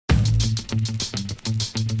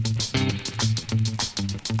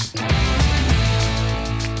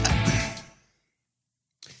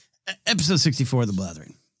Episode 64 of The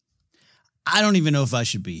Blathering. I don't even know if I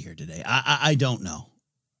should be here today. I don't know.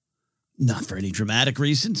 Not for any dramatic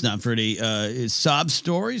reasons, not for any sob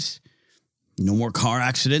stories. No more car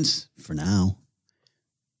accidents for now.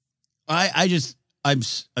 I'm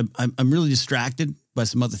really distracted by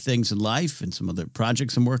some other things in life and some other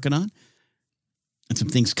projects I'm working on, and some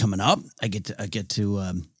things coming up. I get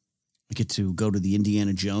to go to the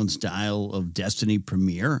Indiana Jones Dial of Destiny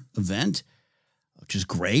premiere event, which is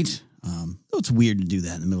great. Though it's weird to do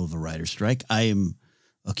that in the middle of a writer's strike. I am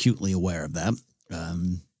acutely aware of that.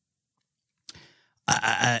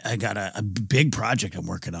 I got a big project I'm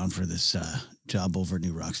working on for this job over at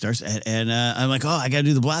New Rockstars. And I'm like, I got to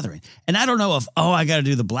do the Blathering. And I don't know if, I got to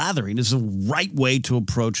do the Blathering is the right way to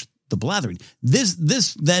approach the Blathering.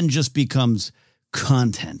 This then just becomes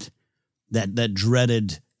content, that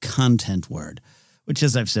dreaded content word, which,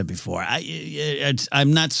 as I've said before,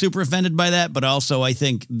 I'm not super offended by that, but also I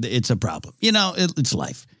think it's a problem. It's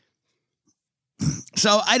life.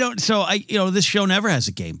 So this show never has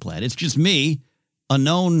a game plan. It's just me, a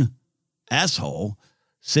known asshole,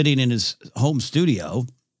 sitting in his home studio,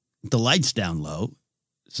 the lights down low,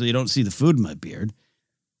 so you don't see the food in my beard,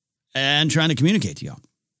 and trying to communicate to y'all.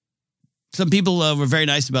 Some people were very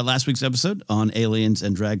nice about last week's episode on aliens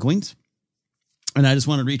and drag queens. And I just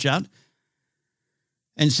want to reach out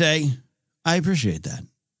and say, I appreciate that.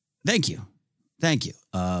 Thank you. Thank you.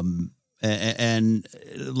 And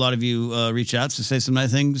a lot of you reach out to say some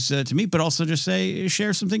nice things to me, but also just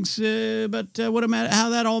share some things about how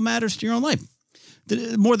that all matters to your own life.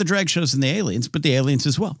 More the drag shows than the aliens, but the aliens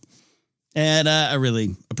as well. And I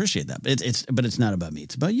really appreciate that. But it's not about me.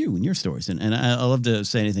 It's about you and your stories. And I love to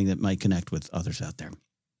say anything that might connect with others out there.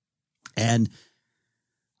 And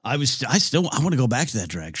I want to go back to that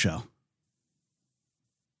drag show.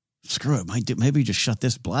 Screw it. Maybe just shut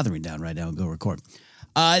this Blathering down right now and go record.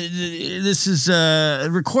 This is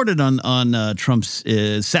recorded on Trump's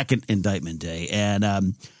second indictment day. And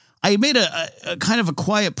I made a kind of a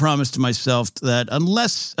quiet promise to myself that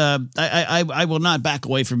unless I will not back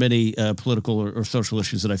away from any political or social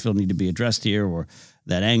issues that I feel need to be addressed here or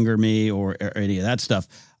that anger me or any of that stuff.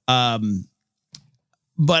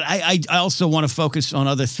 But I also want to focus on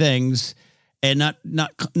other things and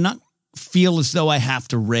not feel as though I have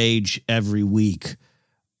to rage every week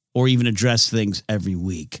or even address things every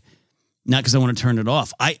week. Not because I want to turn it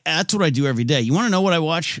off. That's what I do every day. You want to know what I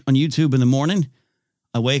watch on YouTube in the morning?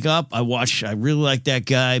 I wake up, I really like that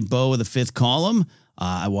guy, Bo of the Fifth Column.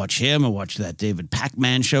 I watch him. I watch that David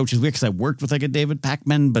Pacman show, which is weird because I worked with a David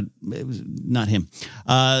Pacman, but it was not him.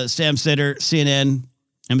 Sam Sitter, CNN,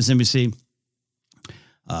 MSNBC.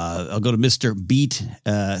 I'll go to Mr. Beat,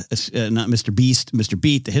 not Mr. Beast, Mr.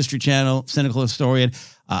 Beat, the History Channel, Cynical Historian.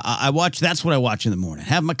 That's what I watch in the morning.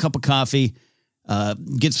 Have my cup of coffee,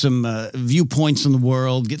 get some viewpoints on the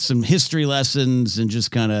world, get some history lessons, and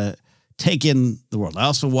just kind of take in the world. I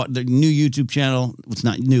also watch the new YouTube channel. It's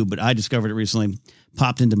not new, but I discovered it recently.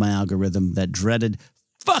 Popped into my algorithm, that dreaded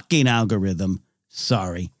fucking algorithm.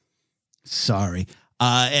 Sorry.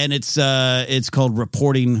 And it's called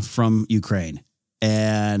Reporting from Ukraine.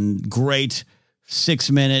 And great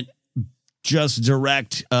 6-minute, just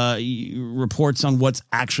direct reports on what's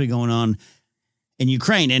actually going on in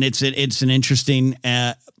Ukraine. And it's an interesting,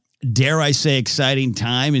 dare I say, exciting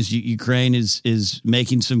time as Ukraine is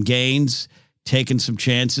making some gains, taking some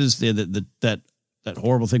chances. That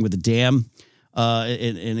horrible thing with the dam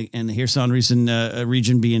in the Kherson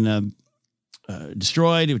region being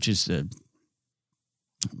destroyed, which is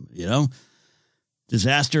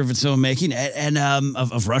disaster of its own making, and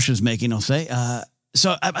of Russia's making, I'll say.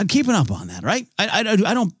 So I'm keeping up on that, right? I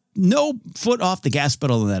don't, no foot off the gas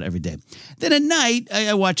pedal on that every day. Then at night,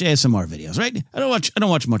 I watch ASMR videos, right? I don't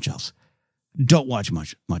watch much else. Don't watch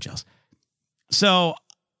much else. So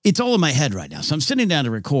it's all in my head right now. So I'm sitting down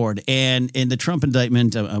to record, and in the Trump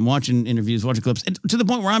indictment, I'm watching interviews, watching clips, and to the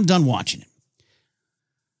point where I'm done watching it.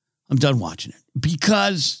 I'm done watching it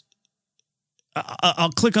because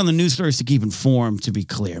I'll click on the news stories to keep informed, to be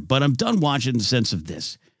clear, but I'm done watching in the sense of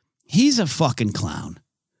this. He's a fucking clown.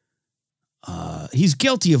 He's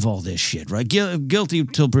guilty of all this shit, right? Guilty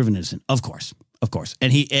until proven innocent. Of course.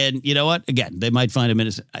 And you know what? Again, they might find him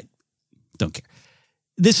innocent. I don't care.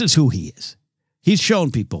 This is who he is. He's shown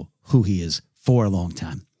people who he is for a long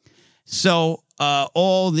time. So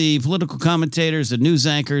all the political commentators and news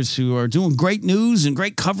anchors who are doing great news and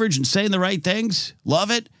great coverage and saying the right things,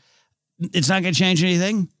 love it. It's not going to change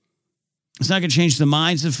anything. It's not going to change the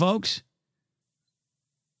minds of folks.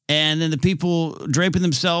 And then the people draping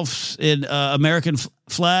themselves in American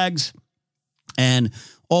flags and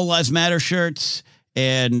All Lives Matter shirts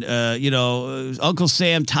and Uncle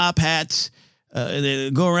Sam top hats.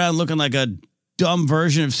 They go around looking like a dumb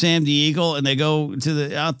version of Sam the Eagle, and they go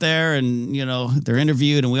to out there, and they're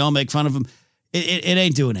interviewed, and we all make fun of them. It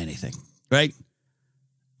ain't doing anything, right?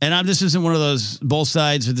 And this isn't one of those both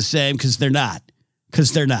sides are the same, because they're not.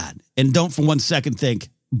 And don't for one second think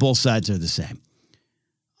both sides are the same.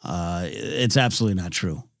 It's absolutely not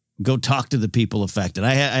true. Go talk to the people affected.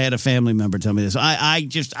 I had a family member tell me this. I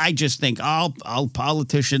just think all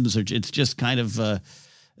politicians are. It's just kind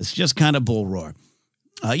of bull roar.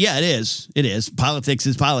 Yeah, it is. It is. Politics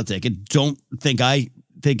is politics. And don't think I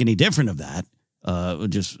think any different of that.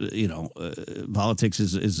 Politics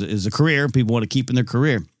is a career. People want to keep in their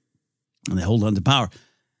career, and they hold on to power.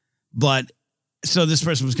 But so this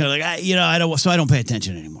person was kind of like, I don't pay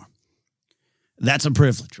attention anymore. That's a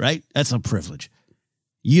privilege, right? That's a privilege.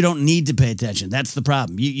 You don't need to pay attention. That's the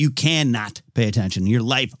problem. You cannot pay attention. Your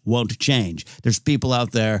life won't change. There's people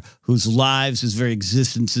out there whose lives, whose very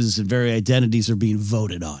existences and very identities are being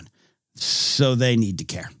voted on. So they need to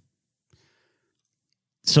care.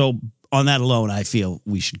 So on that alone, I feel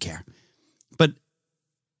we should care. But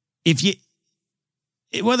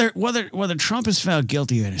whether Trump is found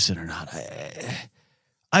guilty or innocent or not,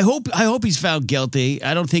 I hope he's found guilty.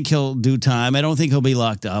 I don't think he'll do time. I don't think he'll be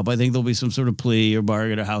locked up. I think there'll be some sort of plea or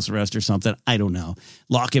bargain or house arrest or something. I don't know.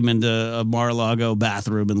 Lock him into a Mar-a-Lago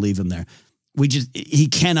bathroom and leave him there. He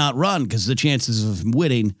cannot run, because the chances of him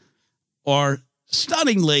winning are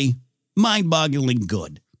stunningly, mind-bogglingly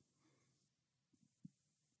good.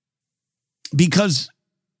 Because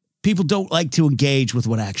people don't like to engage with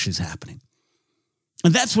what actually is happening.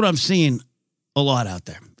 And that's what I'm seeing a lot out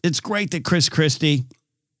there. It's great that Chris Christie,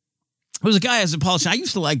 there was a guy as a politician. I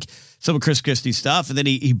used to like some of Chris Christie's stuff, and then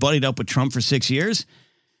he buddied up with Trump for 6 years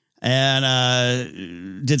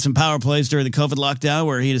and did some power plays during the COVID lockdown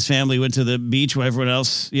where he and his family went to the beach while everyone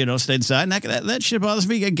else, stayed inside. And that shit bothers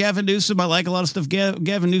me. Gavin Newsom, I like a lot of stuff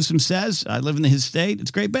Gavin Newsom says. I live in his state.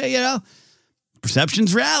 It's great, but,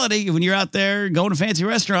 perception's reality. When you're out there going to fancy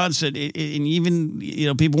restaurants and even,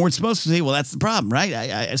 people weren't supposed to see, well, that's the problem,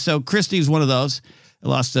 right? So Christie's one of those I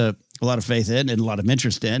lost a lot of faith in and a lot of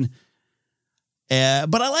interest in.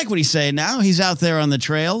 But I like what he's saying now. He's out there on the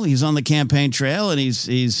trail. He's on the campaign trail, and he's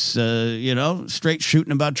straight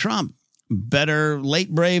shooting about Trump. Better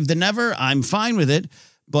late brave than never. I'm fine with it,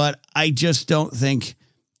 but I just don't think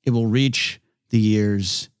it will reach the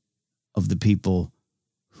ears of the people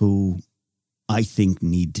who I think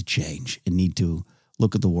need to change and need to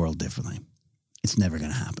look at the world differently. It's never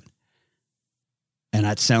going to happen. And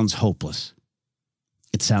that sounds hopeless.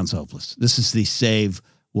 It sounds hopeless. This is the save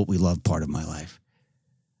what we love part of my life.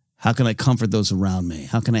 How can I comfort those around me?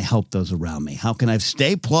 How can I help those around me? How can I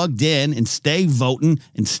stay plugged in and stay voting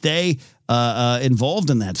and stay involved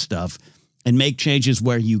in that stuff and make changes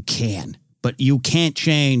where you can? But you can't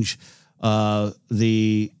change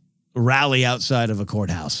the rally outside of a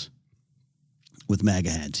courthouse with MAGA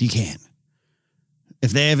heads. You can't.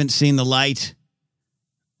 If they haven't seen the light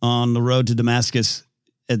on the road to Damascus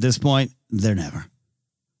at this point, they're never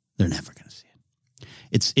going to see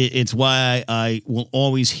it. It's why I will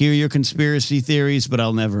always hear your conspiracy theories, but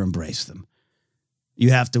I'll never embrace them. You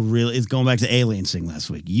have to really, it's going back to aliens thing last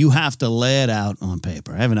week. You have to lay it out on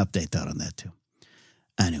paper. I have an update out on that too.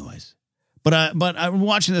 Anyways, but I'm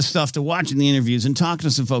watching this stuff, watching the interviews and talking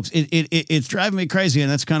to some folks. It's driving me crazy, and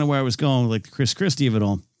that's kind of where I was going, like Chris Christie of it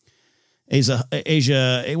all. Asia,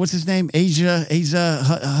 what's his name? Asia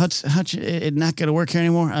Hutch, not going to work here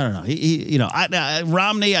anymore. I don't know.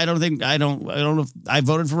 Romney. I don't know if I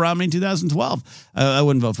voted for Romney in 2012. I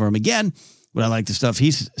wouldn't vote for him again, but I like the stuff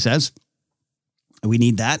he says. We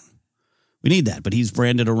need that. But he's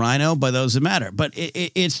branded a rhino by those that matter. But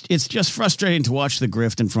it's just frustrating to watch the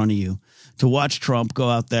grift in front of you, to watch Trump go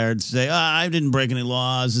out there and say, I didn't break any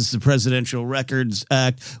laws. This is the Presidential Records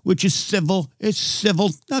Act, which is civil. It's civil,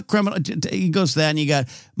 not criminal. He goes to that, and you got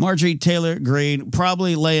Marjorie Taylor Greene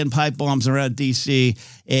probably laying pipe bombs around D.C.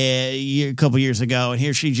 A couple years ago, and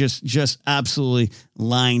here she just absolutely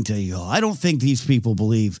lying to you all. I don't think these people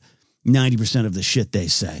believe 90% of the shit they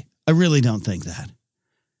say. I really don't think that.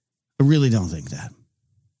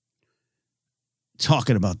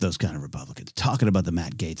 Talking about those kind of Republicans, talking about the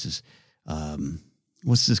Matt Gaetzes.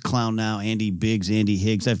 What's this clown now? Andy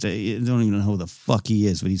Higgs. I don't even know who the fuck he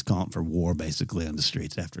is, but he's calling for war basically on the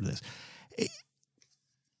streets after this.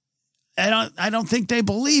 I don't think they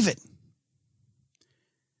believe it.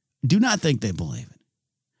 Do not think they believe it.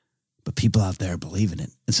 But people out there are believing it.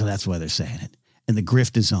 And so that's why they're saying it. And the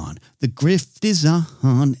grift is on. The grift is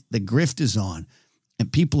on. The grift is on.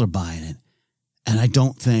 And people are buying it. And I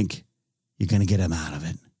don't think you're going to get them out of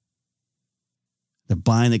it. They're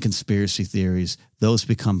buying the conspiracy theories. Those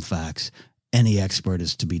become facts. Any expert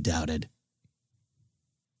is to be doubted.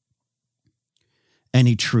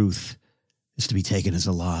 Any truth is to be taken as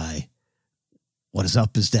a lie. What is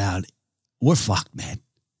up is down. We're fucked, man.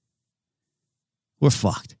 We're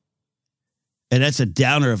fucked. And that's a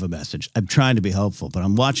downer of a message. I'm trying to be helpful, but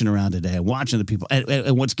I'm watching around today. I'm watching the people.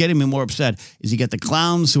 And what's getting me more upset is you get the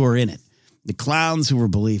clowns who are in it, the clowns who are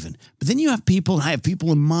believing. But then you have people, and I have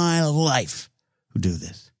people in my life who do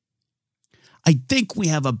this. I think we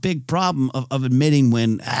have a big problem of admitting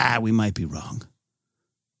when, we might be wrong.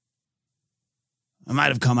 I might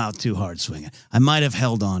have come out too hard swinging. I might have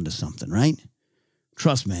held on to something, right?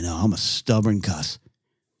 Trust me, no, I'm a stubborn cuss.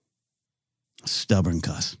 Stubborn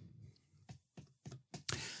cuss.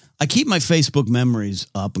 I keep my Facebook memories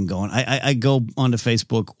up and going. I go onto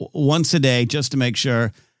Facebook once a day just to make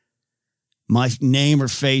sure my name or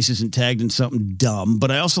face isn't tagged in something dumb.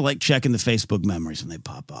 But I also like checking the Facebook memories when they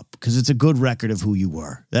pop up because it's a good record of who you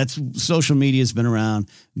were. That's social media has been around.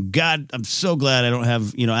 God, I'm so glad I don't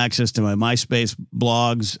have access to my MySpace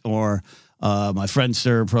blogs or my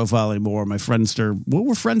Friendster profile anymore. My Friendster, what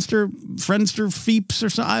were Friendster feeps or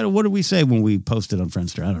something? What did we say when we posted on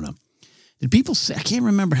Friendster? I don't know. Did people say, I can't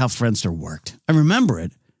remember how Friendster worked. I remember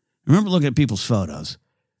it. I remember looking at people's photos.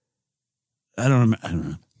 I don't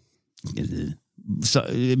know. So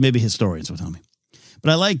maybe historians will tell me. But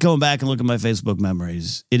I like going back and looking at my Facebook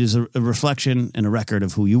memories. It is a reflection and a record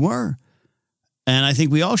of who you were. And I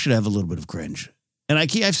think we all should have a little bit of cringe. And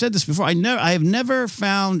I've said this before. I have never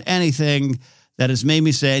found anything that has made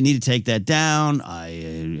me say I need to take that down. I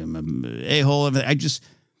am an a-hole.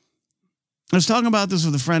 I was talking about this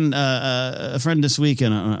with a friend this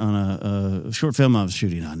weekend on a short film I was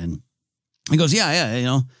shooting on, and he goes,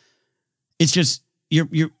 "Yeah, it's just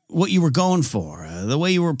you're what you were going for, the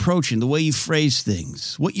way you were approaching, the way you phrased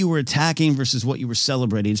things, what you were attacking versus what you were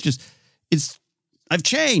celebrating. I've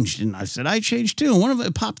changed," and I said I changed too. And one of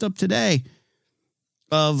it popped up today.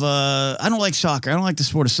 I don't like soccer. I don't like the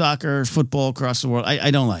sport of soccer, football across the world.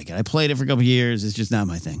 I don't like it. I played it for a couple of years. It's just not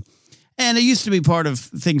my thing. And it used to be part of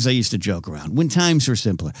things I used to joke around when times were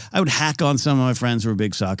simpler. I would hack on some of my friends who were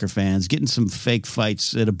big soccer fans, getting some fake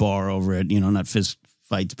fights at a bar over it, not fist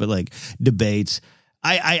fights, but like debates.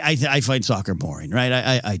 I find soccer boring,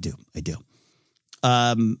 right? I do.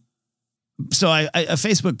 So a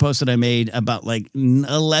Facebook post that I made about like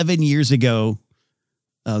 11 years ago,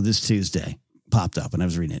 this Tuesday popped up and I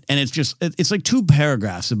was reading it. And it's like 2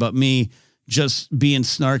 paragraphs about me just being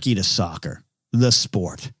snarky to soccer, the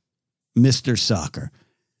sport. Mr. Soccer,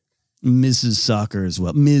 Mrs. Soccer as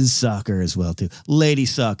well, Ms. Soccer as well too, Lady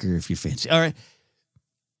Soccer if you fancy. All right,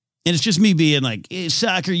 and it's just me being like,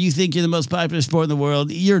 soccer. You think you're the most popular sport in the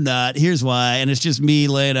world? You're not. Here's why. And it's just me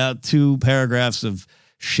laying out 2 paragraphs of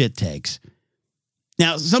shit takes.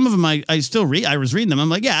 Now, some of them I still read. I was reading them. I'm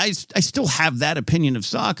like, yeah, I still have that opinion of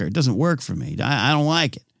soccer. It doesn't work for me. I don't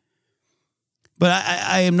like it. But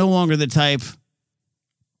I am no longer the type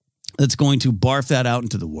that's going to barf that out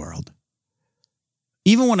into the world.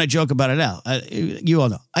 Even when I joke about it out, you all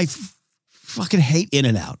know, I fucking hate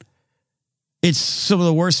In-N-Out. It's some of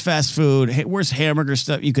the worst fast food, worst hamburger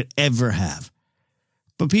stuff you could ever have.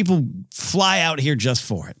 But people fly out here just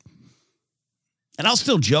for it. And I'll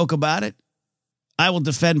still joke about it. I will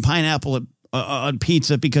defend pineapple on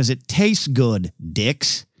pizza because it tastes good,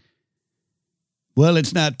 dicks. Well,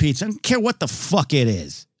 it's not pizza. I don't care what the fuck it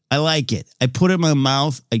is. I like it. I put it in my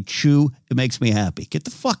mouth. I chew. It makes me happy. Get the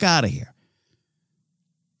fuck out of here.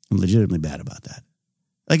 I'm legitimately bad about that.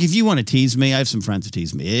 Like, if you want to tease me, I have some friends who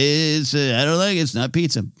tease me. I don't like it. It's not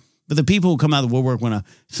pizza. But the people who come out of the woodwork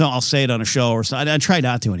so I'll say it on a show or something. I try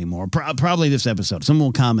not to anymore. Probably this episode. Someone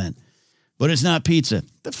will comment. But it's not pizza.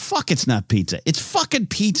 The fuck it's not pizza. It's fucking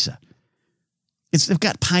pizza. They've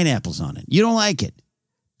got pineapples on it. You don't like it.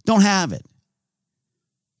 Don't have it.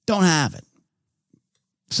 Don't have it.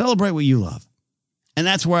 Celebrate what you love. And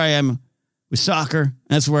that's where I am with soccer.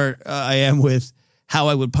 That's where I am with how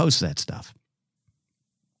I would post that stuff.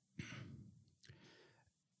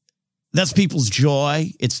 That's people's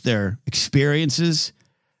joy. It's their experiences.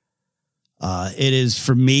 It is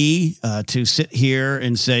for me to sit here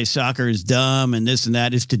and say soccer is dumb and this and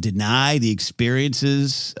that is to deny the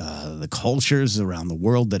experiences, the cultures around the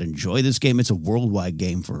world that enjoy this game. It's a worldwide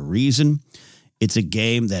game for a reason. It's a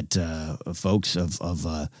game that folks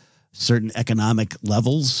of certain economic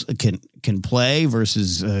levels can play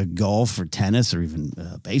versus golf or tennis or even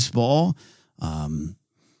baseball,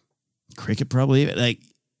 cricket probably.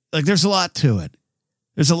 Like there's a lot to it.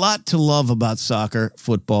 There's a lot to love about soccer,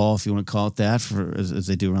 football, if you want to call it that, as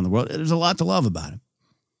they do around the world. There's a lot to love about it.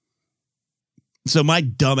 So my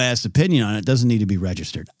dumbass opinion on it doesn't need to be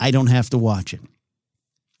registered. I don't have to watch it.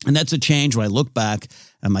 And that's a change where I look back,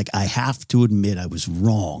 I'm like, I have to admit I was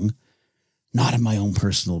wrong, not in my own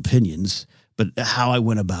personal opinions, but how I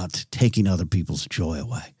went about taking other people's joy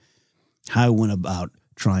away, how I went about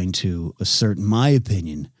trying to assert my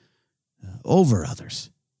opinion over others.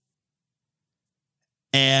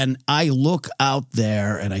 And I look out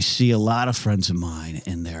there and I see a lot of friends of mine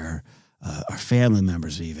and their our family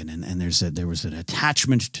members even, and there was an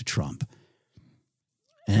attachment to Trump,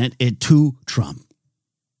 and it to Trump.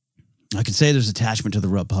 I could say there's attachment to the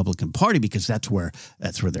Republican Party because that's where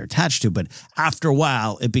they're attached to. But after a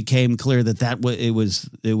while, it became clear that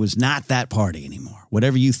it was not that party anymore.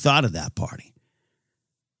 Whatever you thought of that party,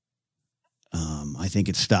 I think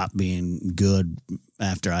it stopped being good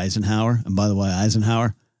after Eisenhower. And by the way,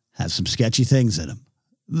 Eisenhower has some sketchy things in him,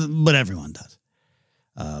 but everyone does.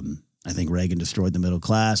 I think Reagan destroyed the middle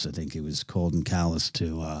class. I think he was cold and callous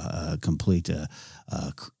to complete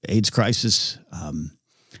AIDS crisis.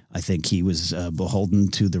 I think he was beholden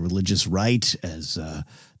to the religious right as the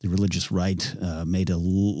religious right made a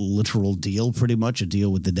literal deal, pretty much a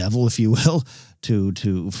deal with the devil, if you will,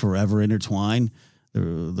 to forever intertwine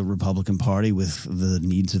the Republican Party with the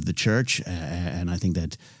needs of the church. And I think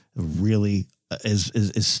that really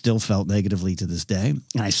is still felt negatively to this day.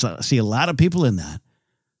 And I see a lot of people in that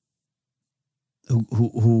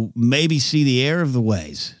who maybe see the error of the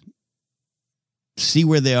ways, see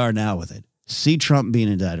where they are now with it. See Trump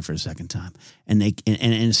being indicted for a second time. And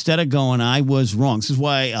instead of going, I was wrong. This is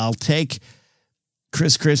why I'll take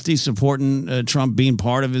Chris Christie supporting Trump being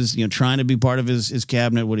part of his, trying to be part of his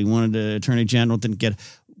cabinet, what he wanted to attorney general, didn't get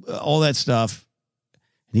all that stuff.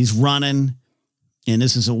 And he's running, and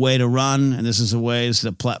this is a way to run, and this is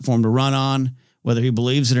a platform to run on, whether he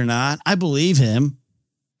believes it or not. I believe him,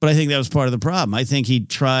 but I think that was part of the problem. I think he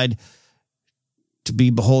tried to be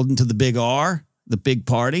beholden to the big R, the big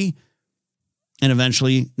party. And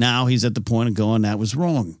eventually, now he's at the point of going, that was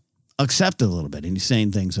wrong. I'll accept it a little bit. And he's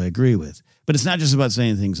saying things I agree with. But it's not just about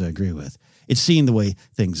saying things I agree with. It's seeing the way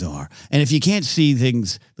things are. And if you can't see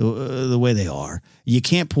things the way they are, you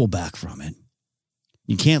can't pull back from it.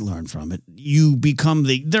 You can't learn from it. You become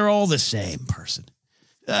they're all the same person.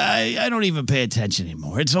 I don't even pay attention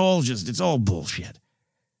anymore. It's all bullshit.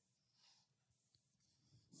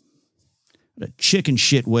 What a chicken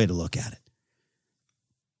shit way to look at it.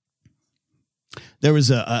 There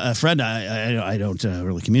was a friend I don't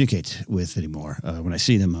really communicate with anymore. When I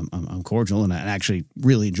see them, I'm cordial, and I actually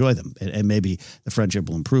really enjoy them. And maybe the friendship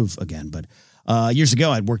will improve again. But years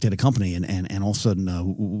ago, I'd worked at a company, and all of a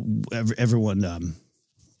sudden, everyone,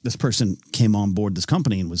 this person came on board this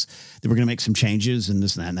company and they were going to make some changes and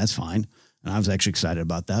this and that, and that's fine. And I was actually excited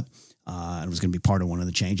about that. I was going to be part of one of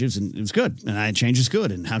the changes, and it was good. And change is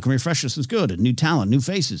good, and how can we refresh this is good, and new talent, new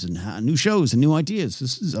faces, and new shows, and new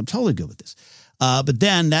ideas. I'm totally good with this. But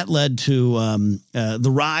then that led to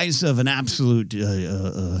the rise of an absolute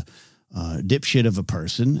dipshit of a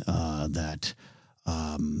person that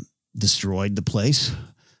destroyed the place.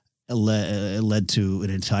 It led to an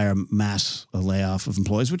entire mass layoff of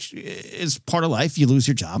employees, which is part of life. You lose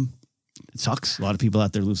your job. It sucks. A lot of people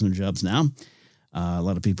out there losing their jobs now. A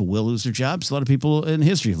lot of people will lose their jobs. A lot of people in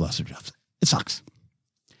history have lost their jobs. It sucks.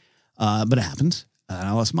 But it happens. And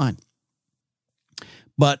I lost mine.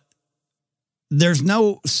 But there's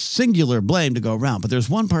no singular blame to go around, but there's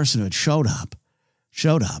one person who had showed up,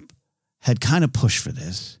 had kind of pushed for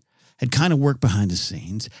this, had kind of worked behind the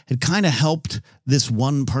scenes, had kind of helped this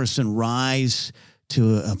one person rise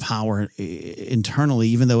to a power internally,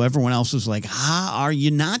 even though everyone else was like, are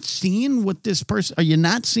you not seeing what this person, are you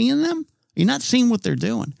not seeing them? Are you not seeing what they're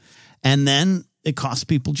doing? And then it costs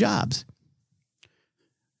people jobs.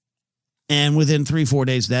 And within 3-4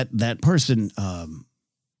 days, that person,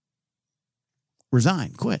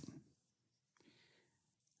 resign, quit.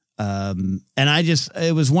 And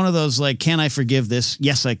it was one of those, like, can I forgive this?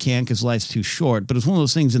 Yes, I can, because life's too short. But it's one of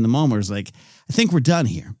those things in the moment where it's like, I think we're done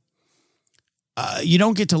here. You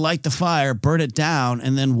don't get to light the fire, burn it down,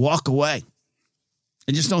 and then walk away.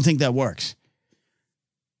 I just don't think that works.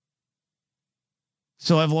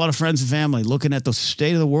 So I have a lot of friends and family looking at the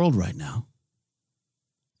state of the world right now.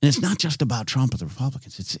 And it's not just about Trump or the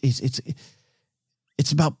Republicans.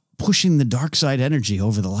 It's about pushing the dark side energy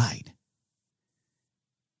over the light.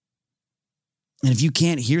 And if you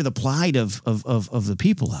can't hear the plight of the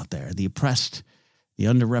people out there, the oppressed, the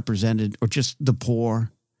underrepresented, or just the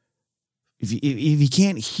poor, if you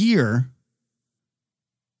can't hear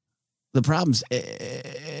the problems,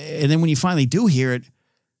 and then when you finally do hear it,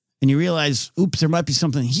 and you realize, oops, there might be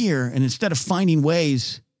something here, and instead of finding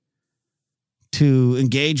ways to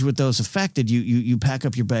engage with those affected, you pack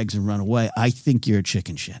up your bags and run away. I think you're a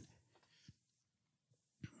chicken shit.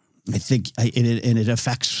 I think it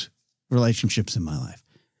affects relationships in my life.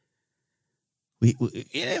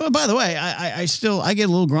 By the way, I get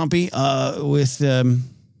a little grumpy with a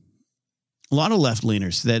lot of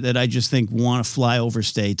left-leaners that I just think want to fly over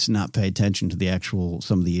states and not pay attention to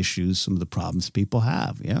some of the issues, some of the problems people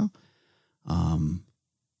have. Yeah.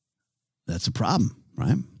 That's a problem,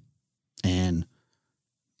 right? And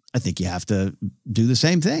I think you have to do the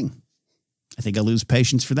same thing. I think I lose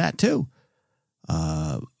patience for that too.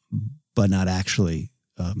 But not actually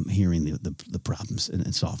hearing the problems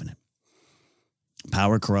and solving it.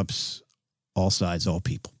 Power corrupts all sides, all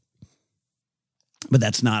people. But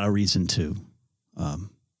that's not a reason to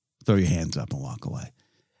throw your hands up and walk away.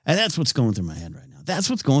 And that's what's going through my head right now. That's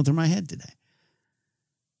what's going through my head today.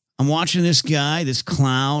 I'm watching this guy, this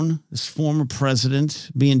clown, this former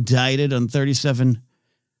president be indicted on 37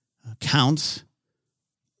 counts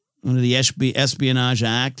under the Espionage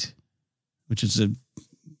Act, which is an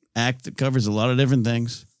act that covers a lot of different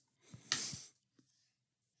things.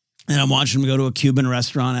 And I'm watching him go to a Cuban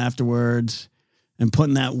restaurant afterwards and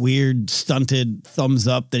putting that weird stunted thumbs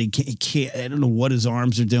up that he can't, I don't know what his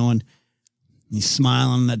arms are doing. He's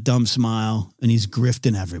smiling that dumb smile and he's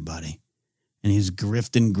grifting everybody. And he's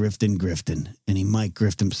grifting. And he might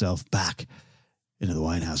grift himself back into the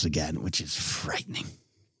White House again, which is frightening.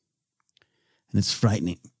 And it's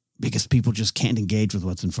frightening because people just can't engage with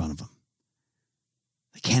what's in front of them.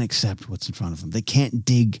 They can't accept what's in front of them. They can't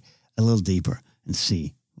dig a little deeper and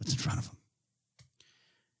see what's in front of them.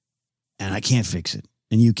 And I can't fix it.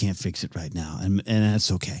 And you can't fix it right now. And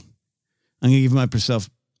that's okay. I'm going to give myself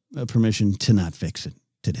permission to not fix it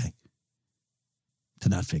today. To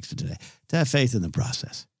have faith in the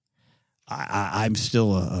process. I'm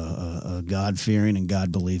still a God-fearing and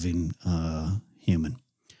God-believing human.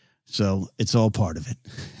 So it's all part of it.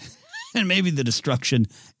 And maybe the destruction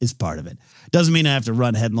is part of it. Doesn't mean I have to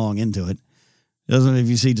run headlong into it. Doesn't mean if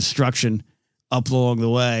you see destruction up along the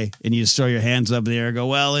way and you just throw your hands up in the air and go,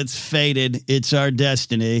 well, it's fated. It's our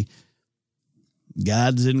destiny.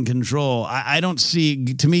 God's in control. I don't see,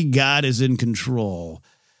 to me, God is in control.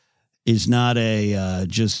 Is not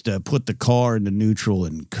just put the car into neutral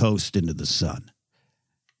and coast into the sun.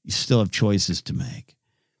 You still have choices to make.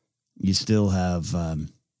 You still have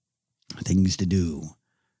things to do.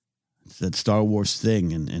 It's that Star Wars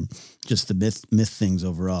thing and just the myth things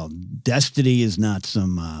overall. Destiny is not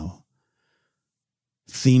some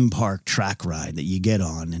theme park track ride that you get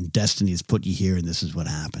on and destiny has put you here and this is what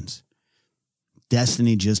happens.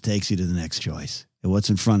 Destiny just takes you to the next choice. And what's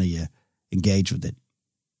in front of you, engage with it.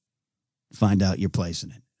 Find out your place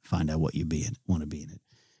in it. Find out what you want to be in it.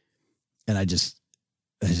 And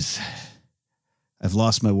I've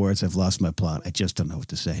lost my words. I've lost my plot. I just don't know what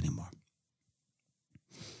to say anymore.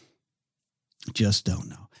 Just don't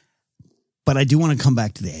know. But I do want to come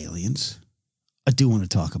back to the aliens. I do want to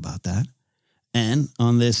talk about that. And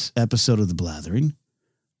on this episode of The Blathering,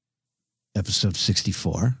 episode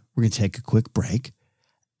 64, we're going to take a quick break.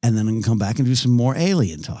 And then I'm going to come back and do some more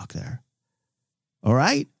alien talk there. All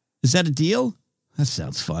right? Is that a deal? That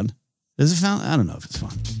sounds fun. Does it sound? I don't know if it's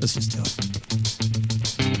fun. Let's just do it.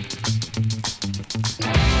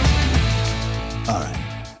 All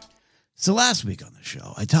right. So last week on the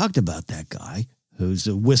show, I talked about that guy who's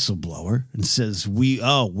a whistleblower and says,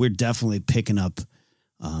 we're definitely picking up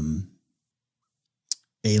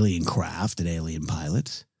alien craft and alien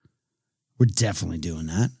pilots. We're definitely doing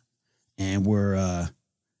that. And we're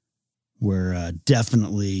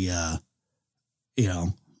definitely,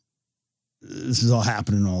 this is all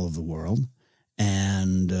happening all over the world.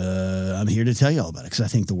 And I'm here to tell you all about it because I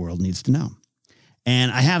think the world needs to know.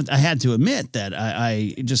 And I had to admit that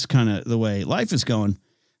I just kind of the way life is going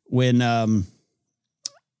when,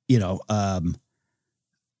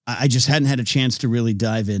 I just hadn't had a chance to really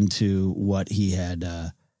dive into what he had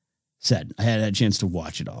said. I had a chance to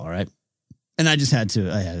watch it all right? And I just had to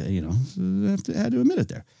admit it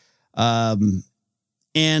there.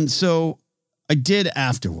 And so I did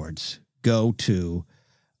afterwards go to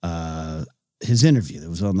his interview that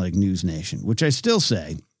was on like News Nation, which I still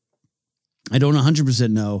say I don't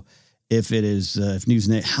 100% know if it is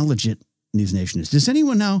how legit News Nation is. Does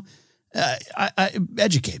anyone know?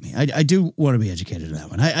 Educate me. I do want to be educated on that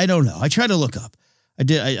one. I don't know. I try to look up. I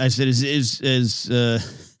did. I said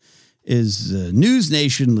is News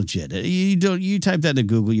Nation legit? You type that into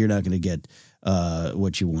Google, you're not going to get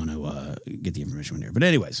what you want to get the information in here. But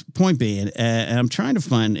anyways, point being, and I'm trying to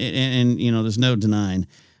find, and there's no denying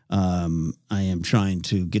I am trying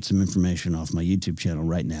to get some information off my YouTube channel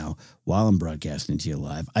right now while I'm broadcasting to you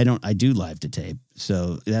live. I do live to tape.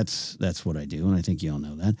 So that's what I do. And I think you all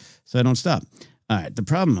know that. So I don't stop. All right. The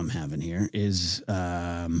problem I'm having here is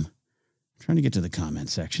trying to get to the comment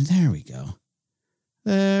section. There we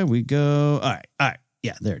go. All right.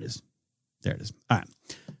 Yeah, there it is. All right.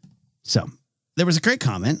 So there was a great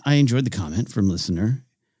comment. I enjoyed the comment from listener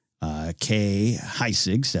K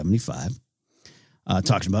Heisig 75.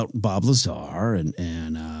 Talking about Bob Lazar and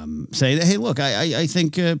saying that, hey, look, I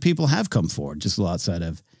think people have come forward just a little outside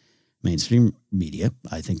of mainstream media.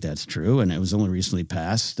 I think that's true. And it was only recently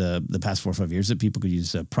passed, the past 4 or 5 years, that people could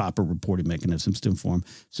use proper reporting mechanisms to inform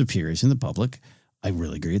superiors in the public. I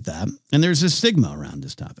really agree with that. And there's a stigma around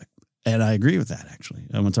this topic. And I agree with that, actually.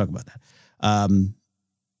 I want to talk about that. And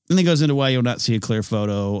then goes into why you'll not see a clear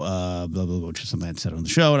photo, blah, blah, blah, which is something I said on the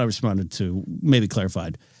show. And I responded to, maybe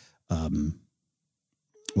clarified,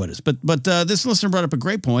 what is. But this listener brought up a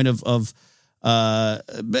great point of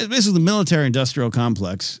basically the military-industrial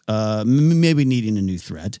complex maybe needing a new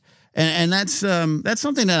threat. And that's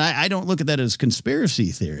something that I don't look at that as conspiracy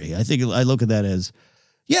theory. I think I look at that as,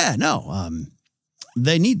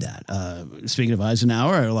 they need that. Speaking of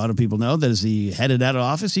Eisenhower, a lot of people know that as he headed out of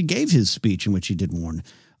office, he gave his speech in which he did warn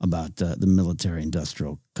about the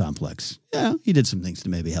military-industrial complex. Yeah, he did some things to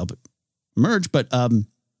maybe help it emerge, but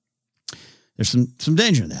there's some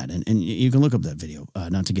danger in that. And you can look up that video,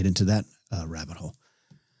 not to get into that rabbit hole.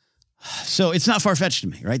 So it's not far-fetched to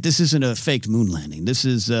me, right? This isn't a faked moon landing. This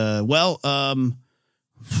is, war's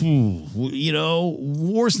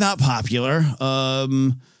not popular.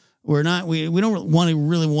 We don't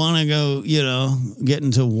really want to go, get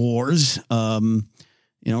into wars.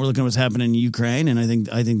 We're looking at what's happening in Ukraine, and I think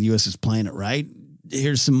the U.S. is playing it right.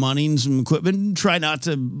 Here's some money and some equipment. Try not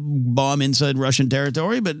to bomb inside Russian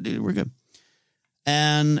territory, but we're good.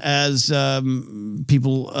 And as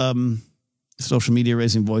people, social media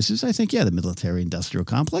raising voices, I think, the military-industrial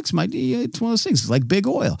complex might be, it's one of those things. It's like big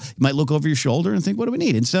oil. You might look over your shoulder and think, what do we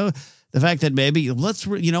need? And so the fact that maybe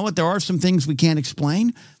there are some things we can't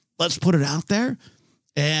explain. Let's put it out there.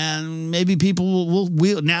 And maybe people will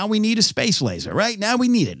now we need a space laser, right? Now we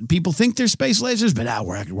need it. People think they're space lasers, but now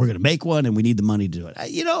we're going to make one and we need the money to do it.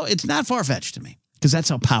 It's not far-fetched to me because that's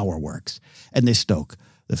how power works. And they stoke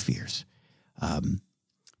the fears.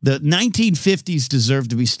 The 1950s deserve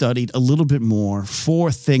to be studied a little bit more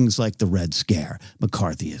for things like the Red Scare,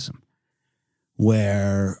 McCarthyism,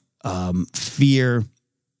 where fear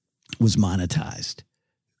was monetized.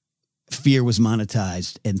 Fear was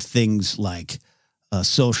monetized, and things like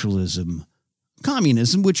socialism,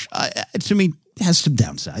 communism, which to me has some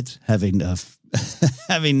downsides.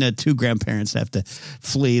 Having two grandparents have to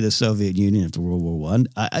flee the Soviet Union after World War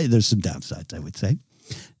I, there's some downsides, I would say.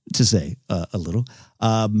 To say a little.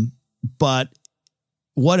 But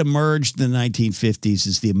what emerged in the 1950s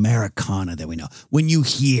is the Americana that we know. When you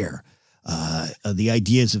hear the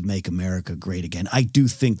ideas of Make America Great Again, I do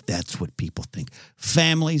think that's what people think.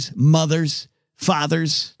 Families, mothers,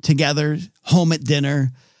 fathers together, home at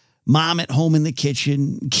dinner, mom at home in the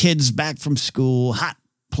kitchen, kids back from school, hot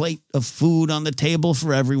plate of food on the table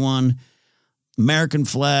for everyone, American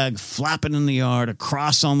flag flapping in the yard, a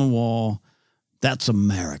cross on the wall. That's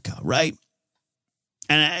America, right?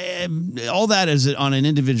 And all that is on an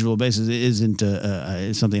individual basis isn't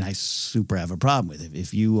something I super have a problem with.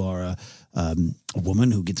 If you are a woman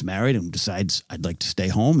who gets married and decides I'd like to stay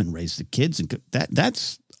home and raise the kids, and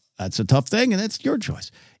that's a tough thing, and that's your choice.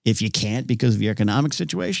 If you can't because of your economic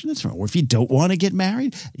situation, that's wrong. Or if you don't want to get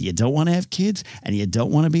married, you don't want to have kids, and you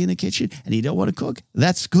don't want to be in the kitchen, and you don't want to cook,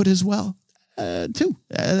 that's good as well, too.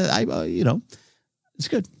 It's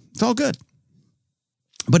good. It's all good.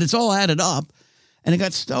 But it's all added up, and it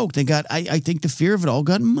got stoked. I think the fear of it all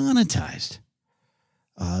got monetized.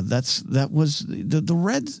 That was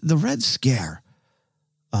the Red Scare,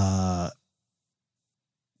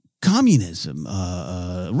 communism,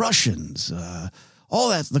 Russians, all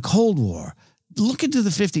that, the Cold War. Look into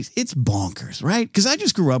the 50s. It's bonkers, right? Because I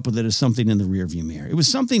just grew up with it as something in the rearview mirror. It was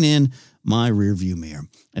something in my rearview mirror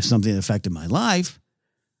as something that affected my life,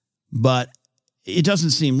 but it doesn't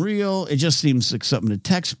seem real. It just seems like something in a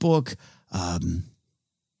textbook. And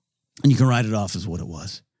you can write it off as what it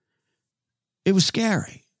was. It was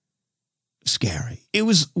scary. Scary. It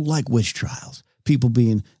was like witch trials. People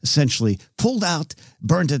being essentially pulled out,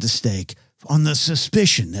 burnt at the stake on the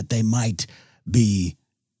suspicion that they might be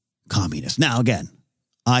communists. Now, again,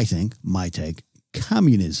 I think, my take,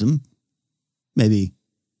 communism, maybe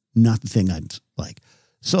not the thing I'd like.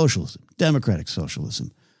 Socialism, democratic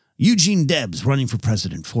socialism. Eugene Debs running for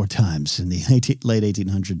president 4 times in the late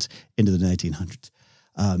 1800s into the 1900s.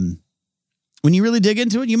 When you really dig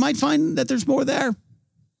into it, you might find that there's more there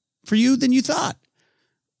for you than you thought.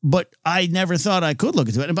 But I never thought I could look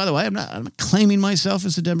into it. And by the way, I'm not claiming myself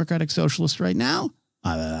as a democratic socialist right now.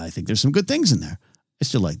 I think there's some good things in there. I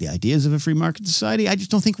still like the ideas of a free market society. I just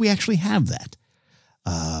don't think we actually have that.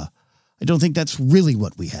 I don't think that's really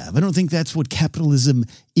what we have. I don't think that's what capitalism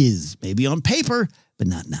is. Maybe on paper, but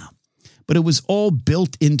not now. But it was all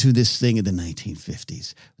built into this thing in the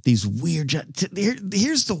 1950s. These weird...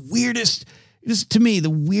 Here's the weirdest... This, to me,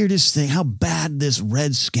 the weirdest thing, how bad this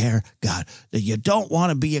Red Scare got, that you don't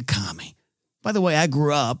want to be a commie. By the way, I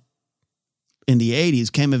grew up in the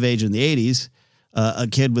 80s, came of age in the 80s, a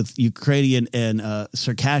kid with Ukrainian and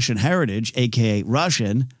Circassian heritage, a.k.a.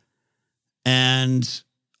 Russian, and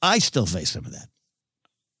I still face some of that.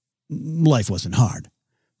 Life wasn't hard,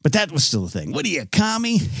 but that was still a thing. What are you, a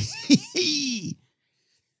commie?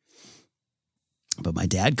 But my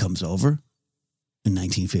dad comes over in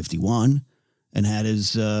 1951 and had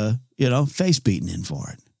his, face beaten in for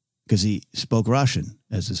it because he spoke Russian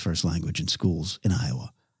as his first language in schools in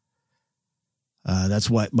Iowa. That's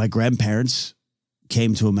why my grandparents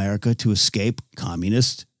came to America to escape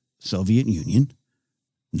communist Soviet Union.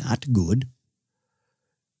 Not good.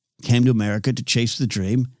 Came to America to chase the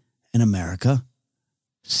dream, and America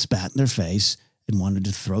spat in their face and wanted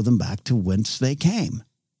to throw them back to whence they came.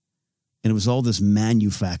 And it was all this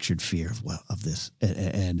manufactured fear of this.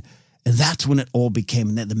 And that's when it all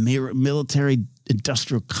became, that the military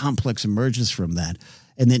industrial complex emerges from that,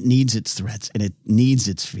 and it needs its threats and it needs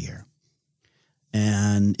its fear.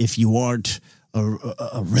 And if you aren't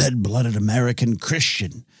a red-blooded American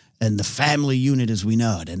Christian and the family unit as we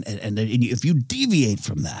know it, and if you deviate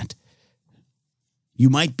from that, you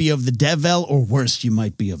might be of the devil, or worse, you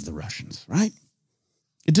might be of the Russians, right?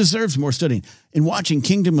 It deserves more studying. In watching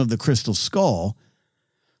Kingdom of the Crystal Skull,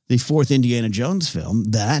 the fourth Indiana Jones film,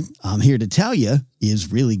 that I'm here to tell you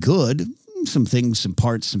is really good. Some things, some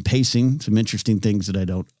parts, some pacing, some interesting things that I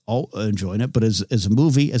don't all enjoy in it. But as a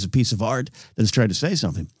movie, as a piece of art that is trying to say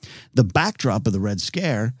something, the backdrop of the Red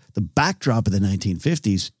Scare, the backdrop of the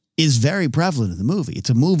 1950s is very prevalent in the movie. It's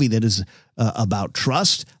a movie that is about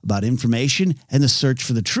trust, about information, and the search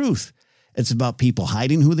for the truth. It's about people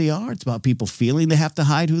hiding who they are. It's about people feeling they have to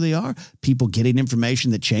hide who they are. People getting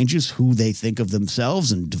information that changes who they think of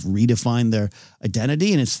themselves and redefine their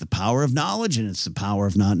identity. And it's the power of knowledge, and it's the power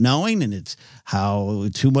of not knowing. And it's how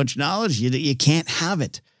too much knowledge, you can't have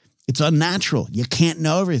it. It's unnatural. You can't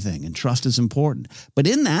know everything, and trust is important. But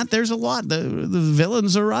in that, there's a lot. The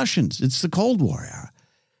villains are Russians. It's the Cold War era.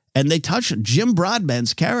 And they touch Jim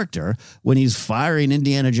Broadbent's character when he's firing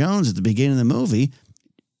Indiana Jones at the beginning of the movie.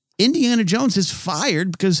 Indiana Jones is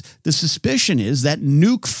fired because the suspicion is that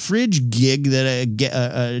nuke fridge gig, that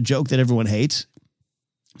a joke that everyone hates.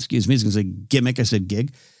 Excuse me, I was going to say gimmick. I said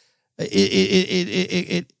gig.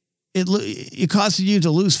 It causes you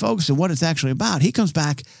to lose focus on what it's actually about. He comes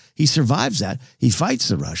back. He survives that. He fights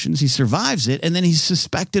the Russians. He survives it. And then he's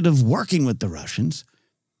suspected of working with the Russians.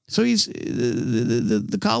 So he's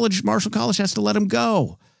the college, Marshall College, has to let him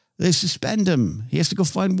go. They suspend him. He has to go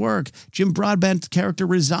find work. Jim Broadbent's character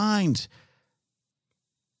resigns.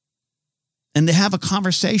 And they have a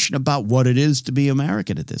conversation about what it is to be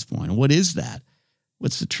American at this point. And what is that?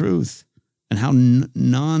 What's the truth? And how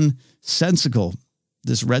nonsensical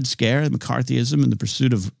this Red Scare, McCarthyism, and the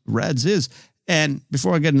pursuit of Reds is. And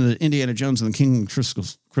before I get into the Indiana Jones and the King of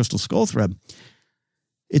Crystal Skull thread,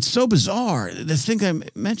 it's so bizarre. The thing I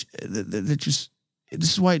mentioned, this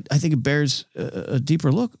is why I think it bears a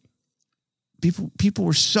deeper look. People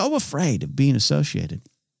were so afraid of being associated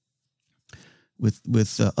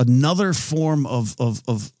with another form of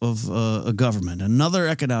a government, another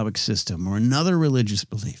economic system, or another religious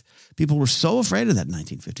belief. People were so afraid of that in the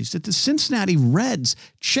 1950s that the Cincinnati Reds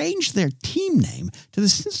changed their team name to the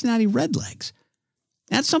Cincinnati Redlegs.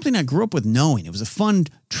 That's something I grew up with knowing. It was a fun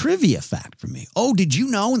trivia fact for me. Oh, did you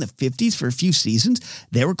know in the 50s for a few seasons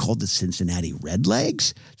they were called the Cincinnati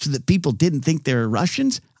Redlegs so that people didn't think they were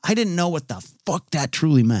Russians? I didn't know what the fuck that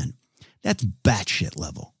truly meant. That's batshit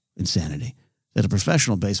level insanity that a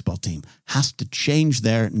professional baseball team has to change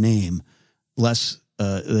their name lest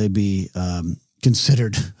they be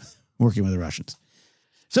considered working with the Russians.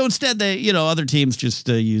 So instead, they, other teams just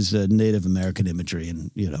use Native American imagery,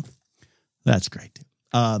 and, that's great.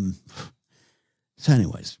 So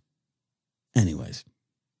anyways,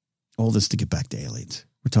 all this to get back to aliens.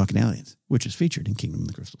 We're talking aliens, which is featured in Kingdom of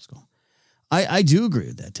the Crystal Skull. I do agree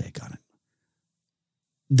with that take on it.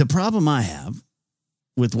 The problem I have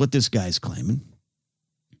with what this guy's claiming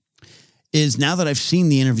is, now that I've seen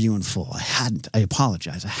the interview in full, I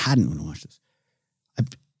apologize. I hadn't when I watched this.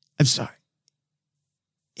 I'm sorry.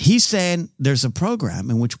 he's saying there's a program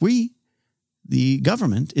in which the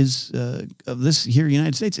government is of this here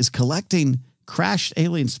United States is collecting crashed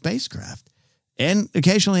alien spacecraft and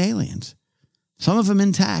occasionally aliens. Some of them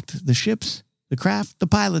intact, the ships, the craft, the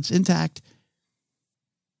pilots intact.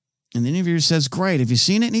 And the interviewer says, great, have you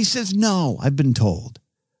seen it? And he says, no, I've been told.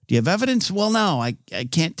 Do you have evidence? Well, no, I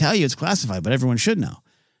can't tell you. It's classified, but everyone should know.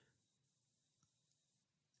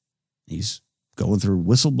 He's going through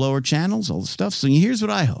whistleblower channels, all the stuff. So here's what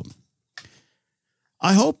I hope.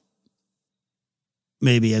 I hope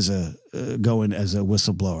maybe as a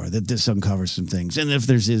whistleblower that this uncovers some things. And if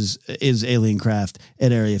there's is alien craft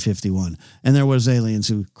at Area 51 and there was aliens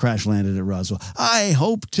who crash landed at Roswell, I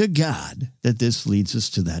hope to God that this leads us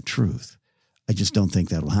to that truth. I just don't think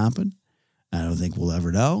that'll happen. I don't think we'll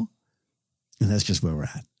ever know. And that's just where we're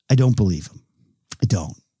at. I don't believe him. I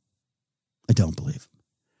don't believe him.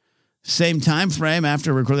 Same time frame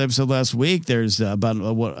after we recorded the episode last week, there's about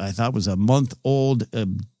what I thought was a month-old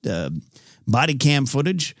body cam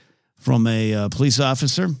footage from a police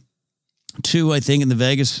officer. 2, I think, in the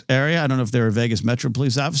Vegas area. I don't know if they were Vegas Metro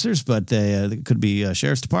police officers, but they could be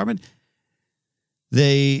Sheriff's Department.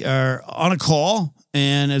 They are on a call,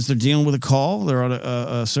 and as they're dealing with a call, they're on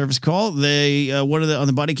a service call. They on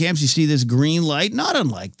the body cams, you see this green light, not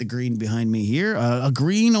unlike the green behind me here, a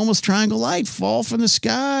green almost triangle light fall from the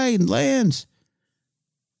sky and lands.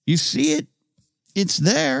 You see it. It's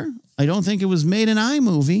there. I don't think it was made in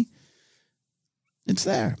iMovie. It's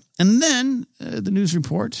there. And then the news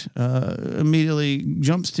report immediately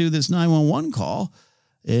jumps to this 911 call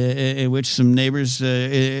in which some neighbors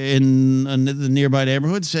in the nearby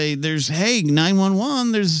neighborhood say, hey,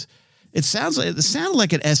 911, it sounded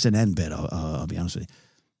like an SNN bit, I'll be honest with you.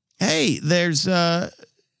 Hey, there's an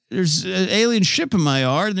alien ship in my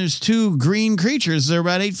yard, and there's 2 green creatures. They're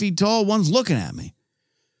about 8 feet tall. One's looking at me.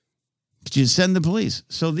 Could you send the police?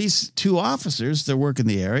 So these 2 officers, they're working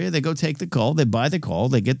the area. They go take the call. They buy the call.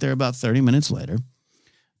 They get there about 30 minutes later.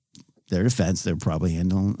 Their defense, they're probably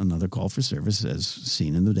handling another call for service as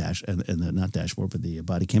seen in the not dashboard, but the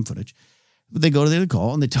body cam footage. But they go to the other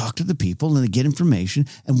call and they talk to the people and they get information.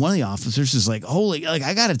 And one of the officers is like,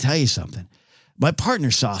 I got to tell you something. My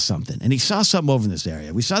partner saw something and he saw something over in this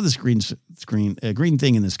area. We saw this green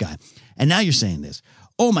thing in the sky. And now you're saying this.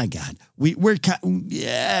 Oh my God.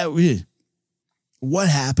 What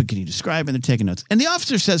happened? Can you describe it? And they're taking notes. And the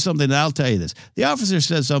officer says something, and I'll tell you this. The officer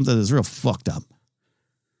says something that's real fucked up.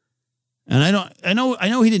 And I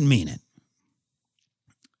know he didn't mean it.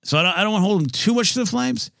 So I don't want to hold him too much to the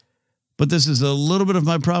flames, but this is a little bit of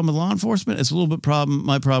my problem with law enforcement. It's a little bit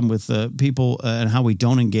my problem with people and how we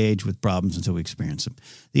don't engage with problems until we experience them.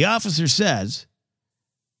 The officer says,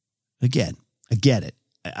 again, I get it.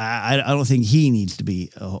 I don't think he needs to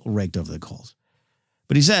be raked over the coals.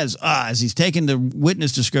 But he says, as he's taking the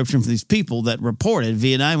witness description for these people that reported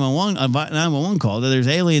via 911 call that there's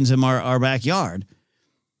aliens in our backyard,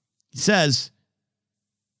 he says,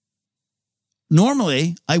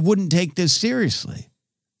 normally I wouldn't take this seriously.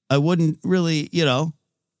 I wouldn't really,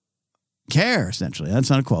 care, essentially. That's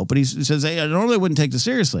not a quote, but he says, hey, I normally wouldn't take this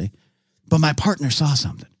seriously, but my partner saw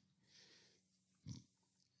something.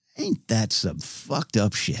 Ain't that some fucked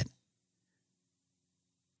up shit?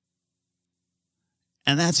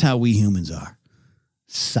 And that's how we humans are.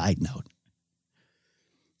 Side note.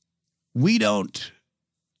 We don't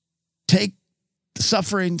take the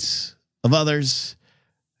sufferings of others.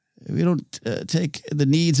 We don't take the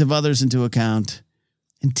needs of others into account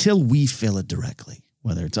until we feel it directly,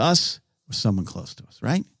 whether it's us or someone close to us,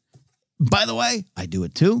 right? By the way, I do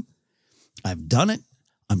it too. I've done it.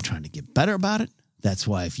 I'm trying to get better about it. That's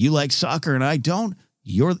why if you like soccer and I don't,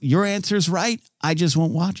 your answer's right. I just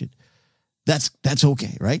won't watch it. That's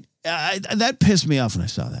okay, right? That pissed me off when I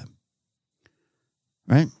saw that,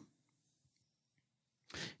 right?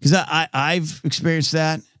 Because I've experienced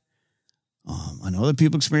that. I know that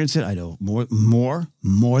people experience it. I know more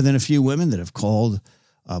than a few women that have called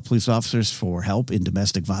police officers for help in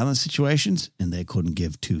domestic violence situations, and they couldn't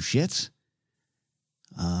give 2 shits.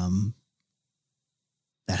 That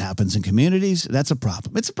happens in communities. That's a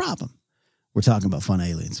problem. It's a problem. We're talking about fun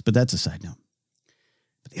aliens, but that's a side note.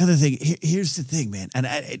 But the other thing, here's the thing, man. And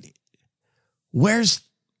where's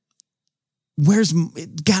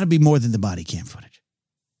it got to be more than the body cam footage.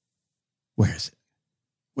 Where is it?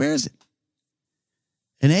 Where is it?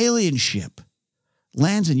 An alien ship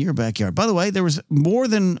lands in your backyard. By the way, there was more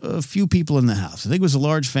than a few people in the house. I think it was a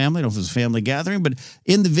large family. I don't know if it was a family gathering, but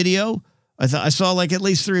in the video, I saw like at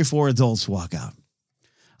least 3 or 4 adults walk out.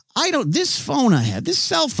 This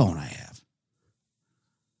cell phone I have,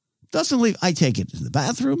 doesn't leave. I take it to the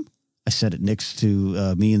bathroom. I set it next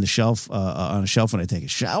to me in the shelf, on a shelf when I take a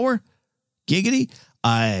shower. Giggity.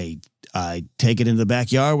 I take it into the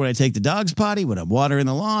backyard when I take the dog's potty, when I'm watering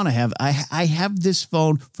the lawn. I have this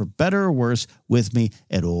phone, for better or worse, with me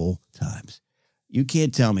at all times. You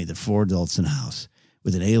can't tell me that 4 adults in a house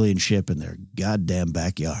with an alien ship in their goddamn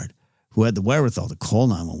backyard who had the wherewithal to call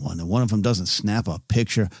 911 and one of them doesn't snap a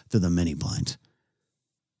picture through the mini blinds.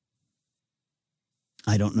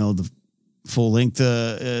 I don't know the full length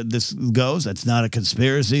this goes. That's not a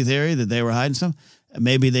conspiracy theory that they were hiding something.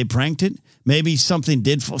 Maybe they pranked it. Maybe something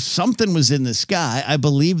something was in the sky. I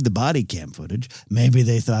believe the body cam footage. Maybe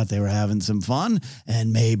they thought they were having some fun,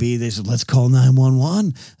 and maybe they said, let's call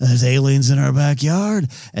 911. There's aliens in our backyard.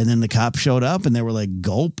 And then the cops showed up, and they were like,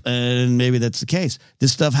 gulp, and maybe that's the case.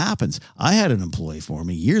 This stuff happens. I had an employee for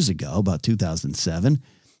me years ago, about 2007,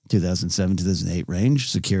 2008 range,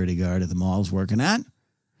 security guard at the mall I was working at.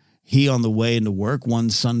 He on the way into work one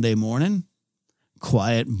Sunday morning,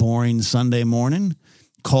 quiet, boring Sunday morning,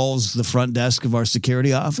 calls the front desk of our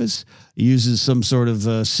security office, uses some sort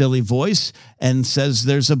of silly voice, and says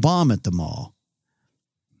there's a bomb at the mall.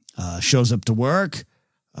 Shows up to work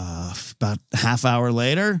about a half hour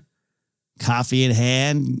later, coffee in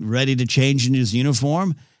hand, ready to change into his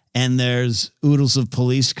uniform, and there's oodles of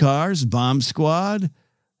police cars, bomb squad,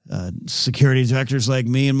 security directors like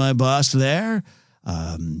me and my boss there,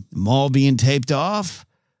 mall being taped off.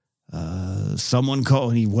 Someone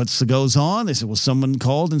called. What's the goes on? They said, well, someone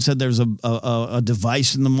called and said there's a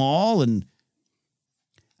device in the mall, and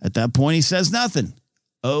at that point he says nothing.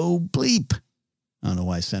 Oh bleep! I don't know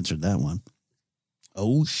why I censored that one.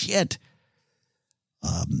 Oh shit!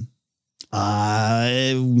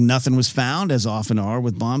 Nothing was found, as often are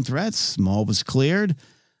with bomb threats. Mall was cleared.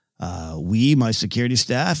 My security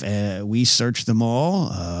staff, we searched them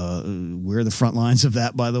all. We're the front lines of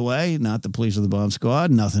that, by the way, not the police or the bomb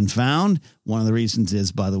squad. Nothing found. One of the reasons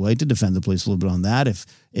is, by the way, to defend the police a little bit on that.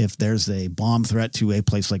 If there's a bomb threat to a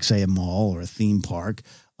place like, say, a mall or a theme park,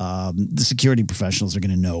 the security professionals are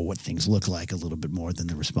going to know what things look like a little bit more than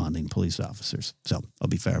the responding police officers. So I'll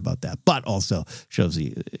be fair about that. But also shows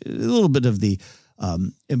a little bit of the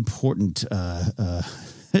important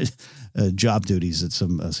job duties that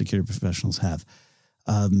some security professionals have.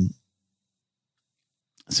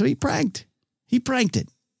 So he pranked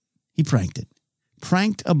it.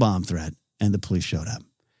 Pranked a bomb threat, and the police showed up.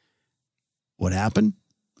 What happened?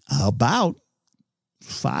 About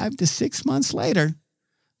 5 to 6 months later,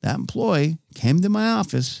 that employee came to my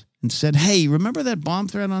office and said, hey, remember that bomb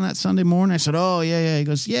threat on that Sunday morning? I said, oh, yeah. He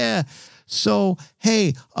goes, yeah. So,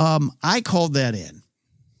 hey, I called that in.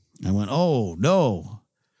 I went, oh, no.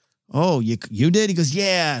 Oh, you did? He goes,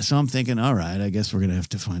 yeah. So I'm thinking, all right, I guess we're going to have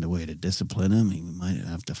to find a way to discipline him. We might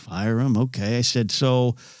have to fire him. Okay. I said,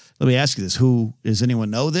 so let me ask you this. Does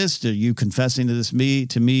anyone know this? Are you confessing to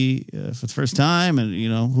me for the first time? And,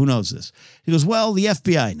 who knows this? He goes, well, the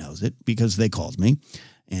FBI knows it because they called me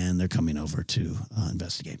and they're coming over to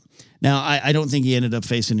investigate. Now, I don't think he ended up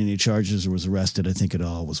facing any charges or was arrested. I think it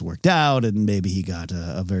all was worked out, and maybe he got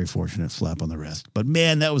a very fortunate slap on the wrist. But,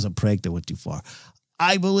 man, that was a prank that went too far.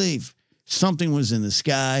 I believe something was in the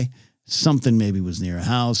sky, something maybe was near a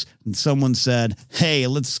house, and someone said, hey,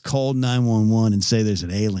 let's call 911 and say there's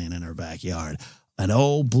an alien in our backyard. An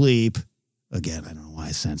old bleep, again, I don't know why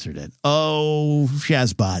I censored it. Oh,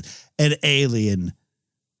 Shazbot, an alien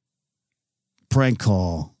prank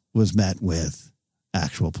call was met with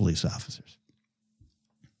actual police officers.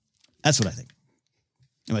 That's what I think.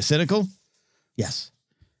 Am I cynical? Yes.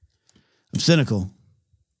 I'm cynical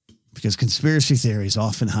because conspiracy theories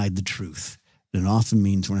often hide the truth. And it often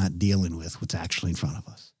means we're not dealing with what's actually in front of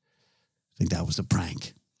us. I think that was a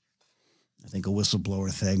prank. I think a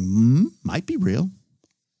whistleblower thing might be real.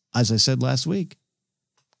 As I said last week,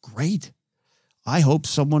 great. I hope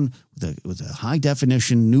someone with a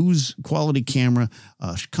high-definition news quality camera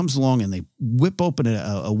comes along and they whip open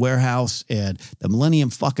a warehouse and the Millennium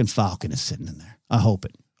fucking Falcon is sitting in there. I hope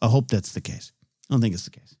it. I hope that's the case. I don't think it's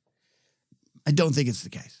the case. I don't think it's the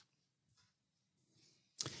case.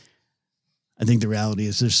 I think the reality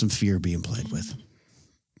is there's some fear being played with.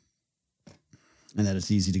 And that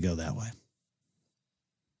it's easy to go that way.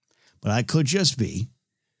 But I could just be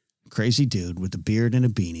a crazy dude with a beard and a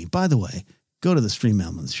beanie. By the way, go to the Stream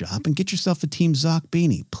Elements shop and get yourself a Team Zoc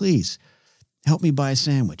beanie. Please help me buy a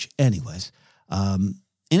sandwich. Anyways, and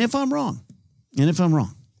if I'm wrong,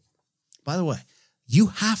 by the way, you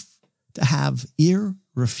have to have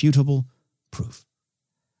irrefutable proof.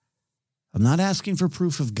 I'm not asking for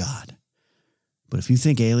proof of God, but if you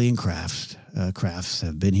think alien crafts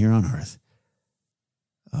have been here on Earth,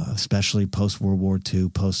 especially post-World War II,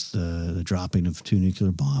 post the dropping of 2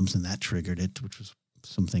 nuclear bombs, and that triggered it, which was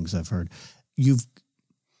some things I've heard. You've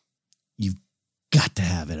got to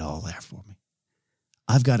have it all there for me.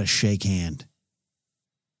 I've got to shake hands,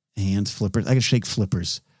 flippers. I got to shake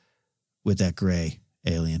flippers with that gray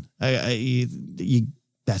alien.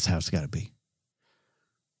 That's how it's got to be.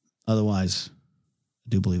 Otherwise, I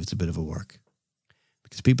do believe it's a bit of a work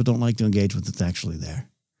because people don't like to engage with what's actually there.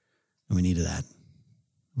 And we needed that.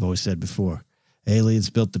 I've always said before, aliens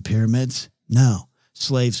built the pyramids? No,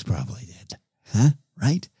 slaves probably did. Huh?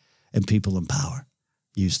 Right? And people in power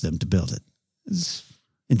used them to build it. It's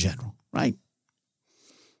in general, right?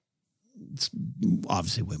 It's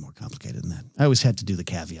obviously way more complicated than that. I always had to do the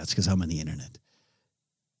caveats because I'm on the internet.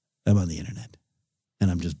 I'm on the internet. And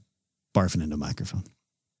I'm just barfing into a microphone.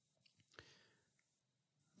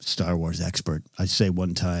 Star Wars expert. I say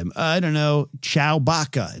one time, I don't know,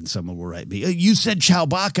 Chewbacca, and someone will write me, you said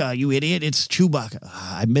Chewbacca, you idiot. It's Chewbacca.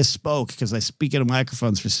 I misspoke because I speak into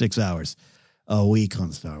microphones for 6 hours a week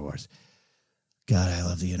on Star Wars. God, I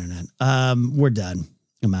love the internet. We're done.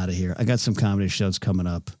 I'm out of here. I got some comedy shows coming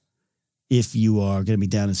up. If you are going to be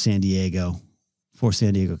down in San Diego for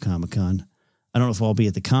San Diego Comic-Con, I don't know if I'll be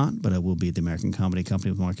at the con, but I will be at the American Comedy Company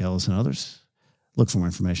with Mark Ellis and others. Look for more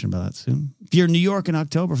information about that soon. If you're in New York in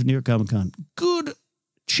October for New York Comic-Con, good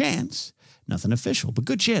chance, nothing official, but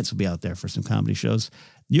good chance we'll be out there for some comedy shows,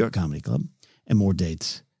 New York Comedy Club, and more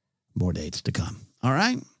dates to come. All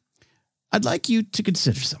right? I'd like you to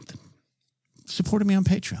consider something. Supporting me on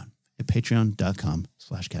Patreon at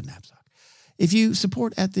patreon.com/catnapsock. If you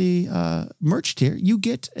support at the merch tier, you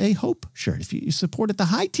get a Hope shirt. If you support at the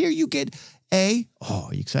high tier, you get are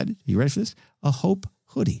you excited? Are you ready for this? A Hope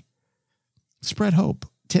hoodie. Spread hope.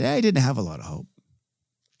 Today I didn't have a lot of hope,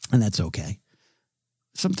 and that's okay.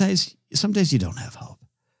 Some days you don't have hope,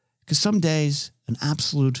 because some days an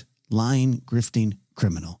absolute lying, grifting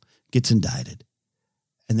criminal gets indicted,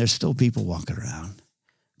 and there's still people walking around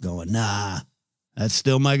going, nah, that's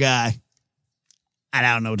still my guy. I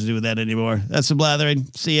don't know what to do with that anymore. That's the Blathering.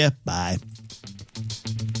 See ya. Bye.